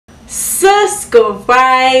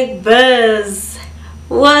Subscribers,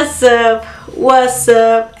 what's up,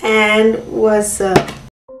 and what's up?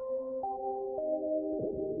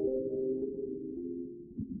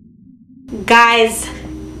 Guys,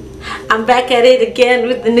 I'm back at it again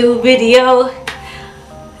with the new video.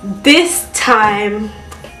 This time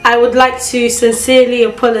I would like to sincerely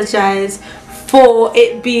apologize for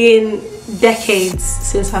it being decades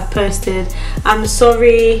since I've posted. I'm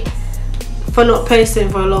sorry for not posting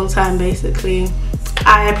for a long time. Basically,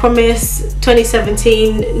 I promise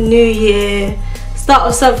 2017, new year, start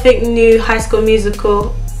of something new, High School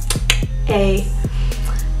Musical.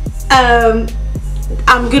 I'm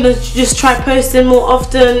gonna just try posting more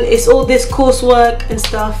often. It's all this coursework and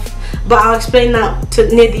stuff, but I'll explain that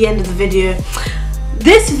near the end of the video.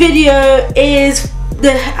 This video is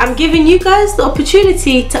I'm giving you guys the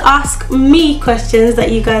opportunity to ask me questions that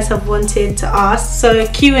you guys have wanted to ask. So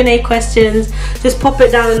Q&A questions, just pop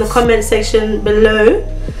it down in the comment section below.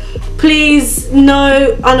 Please,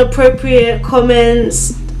 no inappropriate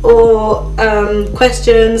comments or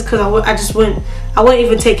questions, because I won't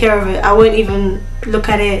even take care of it. I won't even look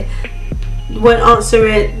at it, won't answer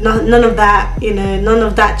it, none of that, you know, none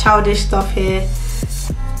of that childish stuff here.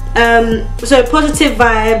 So positive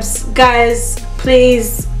vibes, guys.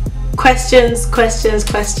 Please, questions.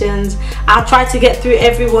 I'll try to get through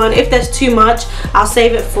everyone. If there's too much, I'll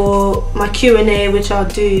save it for my Q&A, which I'll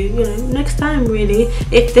do, you know, next time. Really,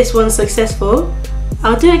 if this one's successful,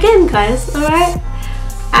 I'll do it again, guys. All right.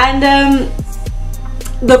 And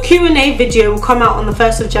the Q&A video will come out on the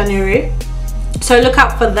 1st of January, so look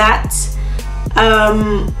out for that.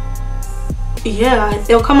 Yeah,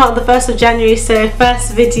 it'll come out the 1st of January, so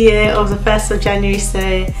first video of the 1st of January,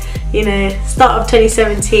 so you know, start of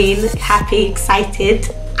 2017. Happy, excited,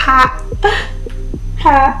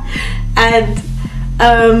 and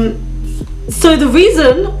so the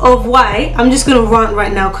reason of why I'm just gonna rant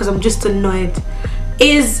right now, because I'm just annoyed,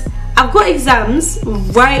 is I've got exams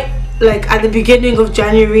right like at the beginning of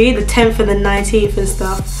January, the 10th and the 19th and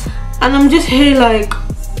stuff, and I'm just here like,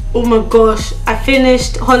 oh my gosh, I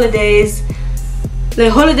finished holidays. The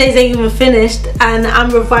holidays ain't even finished and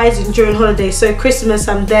I'm revising during holidays. So Christmas,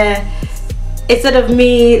 I'm there. Instead of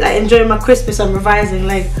me like enjoying my Christmas, I'm revising.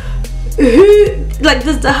 Like, who, like,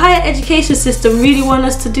 does the higher education system really want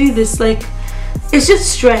us to do this? Like, it's just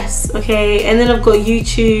stress, okay? And then I've got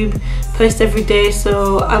YouTube, post every day,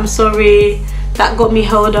 so I'm sorry, that got me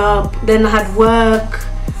held up. Then I had work.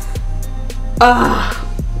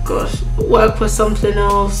 Gosh, work was something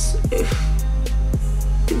else.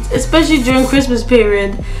 Especially during Christmas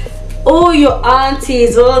period, all your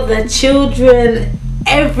aunties, all the children,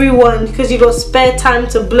 everyone, because you got spare time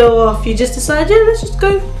to blow off, you just decide, yeah,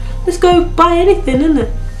 let's go buy anything, innit?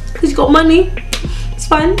 Because you got money, it's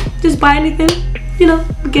fine, just buy anything, you know.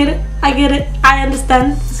 I get it, I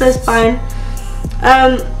understand, so it's fine.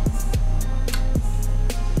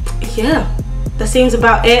 Yeah, that seems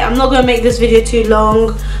about it. I'm not gonna make this video too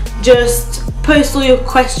long. Just post all your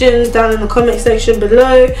questions down in the comment section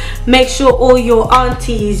below. Make sure all your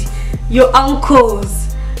aunties, your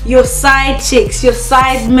uncles, your side chicks, your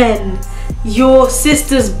side men, your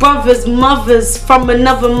sisters, brothers, mothers from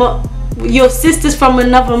another your sisters from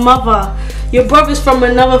another mother, your brothers from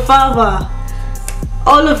another father,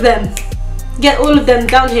 all of them, get all of them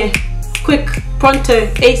down here, quick, pronto,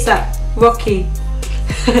 ASAP, Rocky.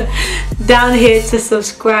 Down here to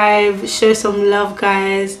subscribe, show some love,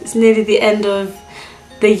 guys. It's nearly the end of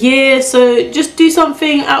the year, so just do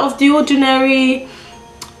something out of the ordinary.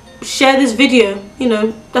 Share this video, you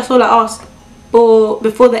know, that's all I ask. Or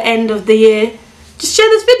before the end of the year, just share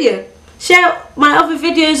this video. Share my other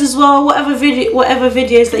videos as well, whatever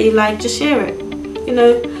videos that you like, just share it, you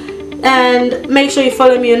know. And make sure you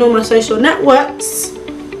follow me on all my social networks.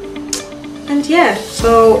 And yeah,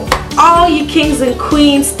 so all you kings and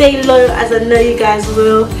queens, stay low, as I know you guys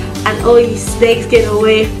will, and all you snakes, get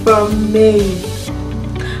away from me.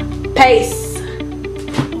 Peace.